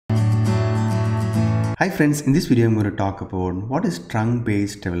Hi friends, in this video I'm going to talk about what is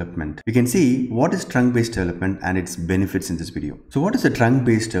trunk-based development. We can see what is trunk-based development and its benefits in this video. So what is a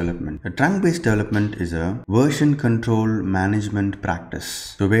trunk-based development? A trunk-based development is a version control management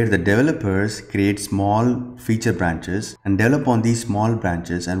practice. So where the developers create small feature branches and develop on these small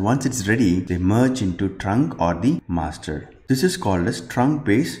branches, and once it's ready, they merge into trunk or the master. This is called as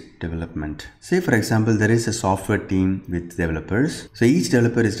trunk-based development. Say for example, there is a software team with developers. So each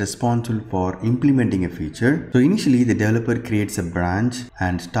developer is responsible for implementing a feature. So initially the developer creates a branch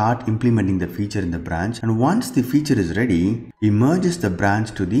and start implementing the feature in the branch. And once the feature is ready, he merges the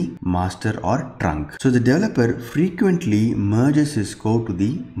branch to the master or trunk. So the developer frequently merges his code to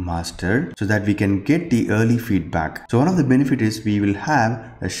the master so that we can get the early feedback. So one of the benefits is we will have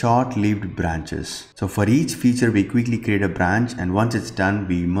a short-lived branches. So for each feature we quickly create a branch, and once it's done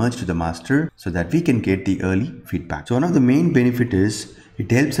we merge to the master so that we can get the early feedback. So one of the main benefit is it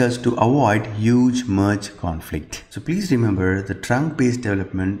helps us to avoid huge merge conflict. So please remember, the trunk-based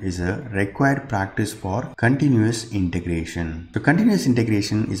development is a required practice for continuous integration. So continuous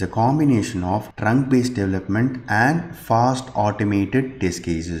integration is a combination of trunk-based development and fast automated test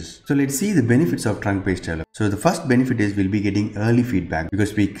cases. So let's see the benefits of trunk-based development. So the first benefit is we'll be getting early feedback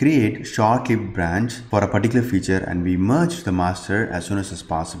because we create short-lived branch for a particular feature and we merge the master as soon as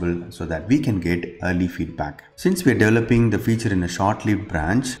possible so that we can get early feedback. Since we are developing the feature in a short-lived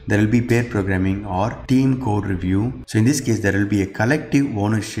branch, there will be pair programming or team code review. So in this case, there will be a collective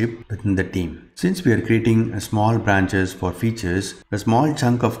ownership within the team. Since we are creating small branches for features, a small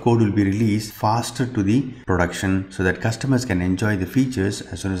chunk of code will be released faster to the production so that customers can enjoy the features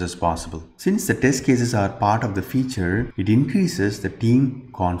as soon as possible. Since the test cases are part of the feature, it increases the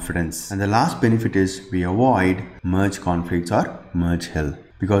team confidence. And the last benefit is we avoid merge conflicts or merge hell,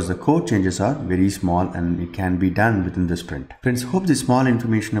 because the code changes are very small and it can be done within the sprint. Friends, hope this small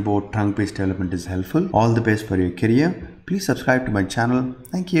information about trunk-based development is helpful. All the best for your career. Please subscribe to my channel.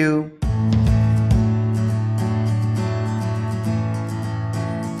 Thank you.